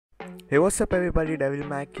Hey, what's up everybody, Devil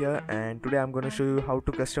Mac here, and today I'm going to show you how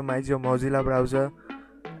to customize your Mozilla browser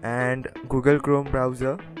and Google Chrome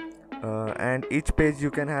browser. And each page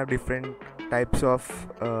you can have different types of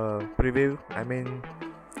preview,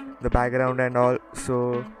 the background and all,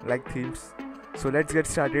 so like themes. So let's get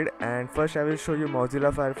started, and first I will show you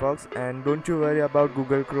Mozilla Firefox, and don't you worry about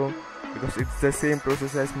Google Chrome because it's the same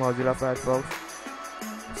process as Mozilla Firefox.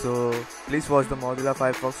 So please watch the Mozilla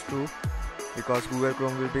Firefox too, because Google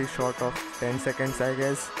Chrome will be short of 10 seconds I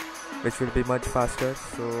guess, which will be much faster.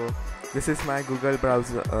 So this is my Google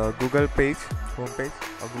browser, Google page, homepage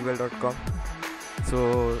or google.com.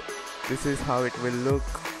 So this is how it will look,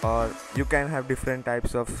 or you can have different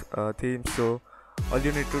types of themes. So all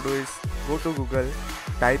you need to do is go to Google,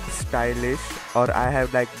 type stylish, or I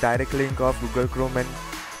have like direct link of Google Chrome and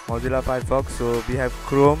Mozilla Firefox. So we have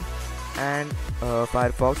Chrome and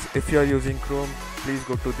Firefox. If you are using Chrome, please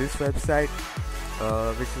go to this website,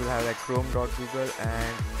 which will have like chrome.google,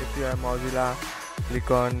 and if you have Mozilla,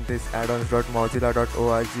 click on this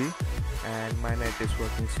addons.mozilla.org. and my net is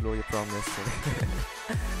working slow from yesterday.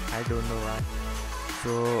 I don't know why.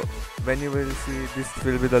 So when you will see, this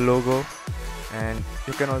will be the logo, and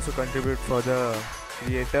you can also contribute for the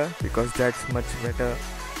creator, because that's much better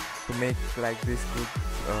to make like this good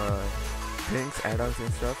things, add-ons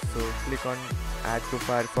and stuff. So click on add to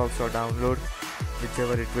Firefox or download,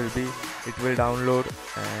 whichever it will be. It will download,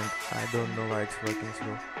 and I don't know why it's working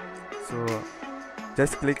slow. So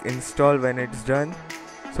just click install when it's done.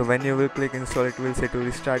 So when you will click install, it will say to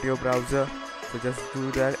restart your browser. So just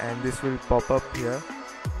do that, and this will pop up here.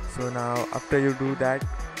 So now after you do that,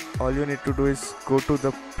 all you need to do is go to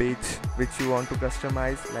the page which you want to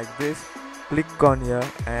customize, like this. Click on here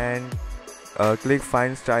and click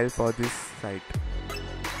find style for this site.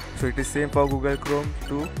 So it is same for Google Chrome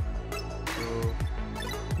too, so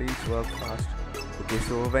please work fast. Okay,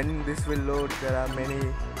 so when this will load, there are many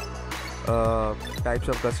types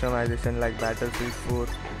of customization like Battlefield 4,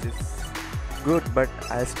 which is good, but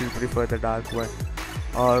I still prefer the dark one,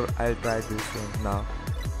 or I'll try this one now.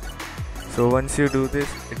 So once you do this,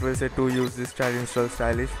 it will say to use this style, install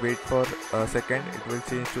stylish. Wait for a second, it will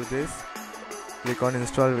change to this. Click on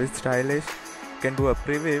install with stylish. You can do a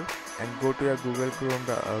preview and go to your Google Chrome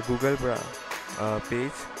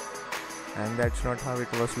page, and that's not how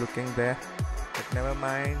it was looking there, but never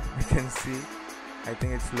mind, we can see. I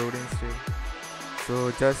think it's loading still.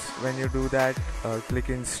 So just when you do that, click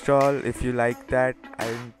install. If you like that,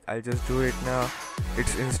 I'll just do it now.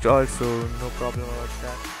 It's installed, so no problem about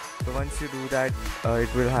that. So once you do that,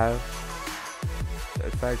 it will have,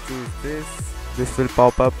 if I choose this will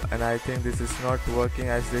pop up, and I think this is not working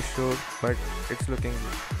as they showed, but it's looking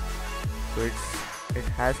good. So it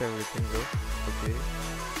has everything though. Okay,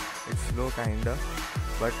 it's slow kinda,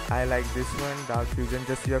 but I like this one, dark fusion.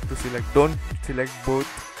 Just you have to select, don't select both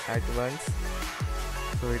at once,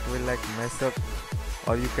 so it will like mess up,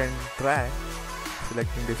 or you can try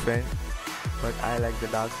selecting different, but I like the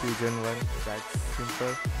dark fusion one. That's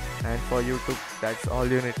simple. And for YouTube, that's all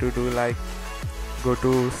you need to do, like go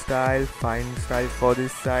to style, find style for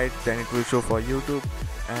this site, then it will show for YouTube.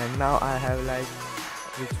 And now I have like,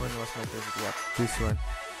 which one was my favorite? Yeah, this one.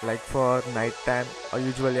 Like for night time, or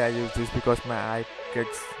usually I use this because my eye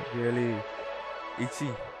gets really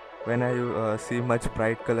itchy when I see much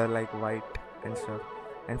bright color like white and stuff.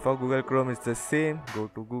 And for Google Chrome, it's the same.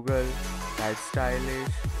 Go to Google, type stylish.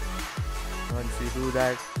 Once you do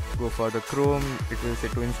that, go for the Chrome. It will say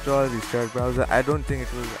to install, restart browser. I don't think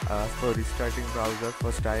it will ask for restarting browser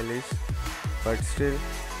for stylish, but still.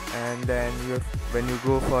 And then when you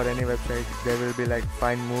go for any website, there will be like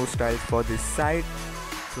find more styles for this site.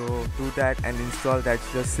 So do that and install.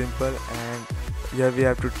 That's just simple. And here we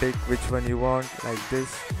have to take which one you want, like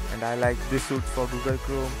this. And I like this suits for Google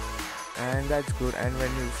Chrome, and that's good. And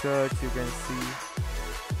when you search, you can see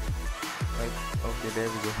like, okay, there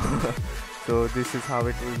we go. So this is how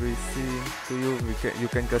it will be seen to you. You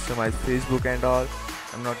can customize Facebook and all.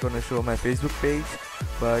 I'm not gonna show my Facebook page,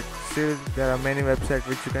 but still there are many websites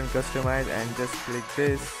which you can customize, and just click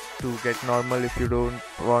this to get normal if you don't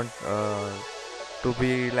want to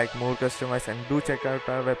be like more customized. And do check out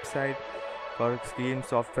our website for schemes,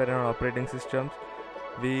 software and operating systems.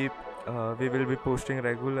 We will be posting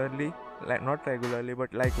regularly, like not regularly,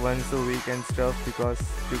 but like once a week and stuff, because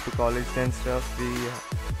due to college and stuff,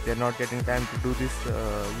 they're not getting time to do this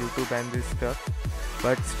YouTube and this stuff.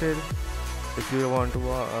 But still, if you want to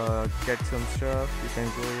get some stuff, you can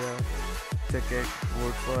go here, check it,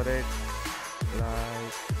 vote for it.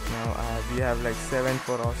 Like now we have like 7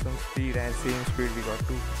 for awesome speed, and same speed we got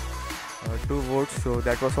 2 votes. So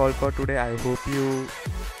that was all for today. I hope you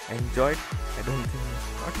enjoyed, I don't think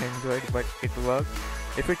not enjoyed, but it worked.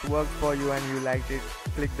 If it worked for you and you liked it,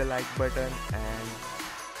 click the like button and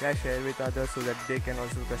yeah, share with others so that they can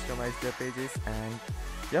also customize their pages. And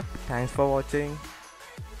yep, thanks for watching.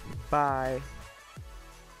 Bye.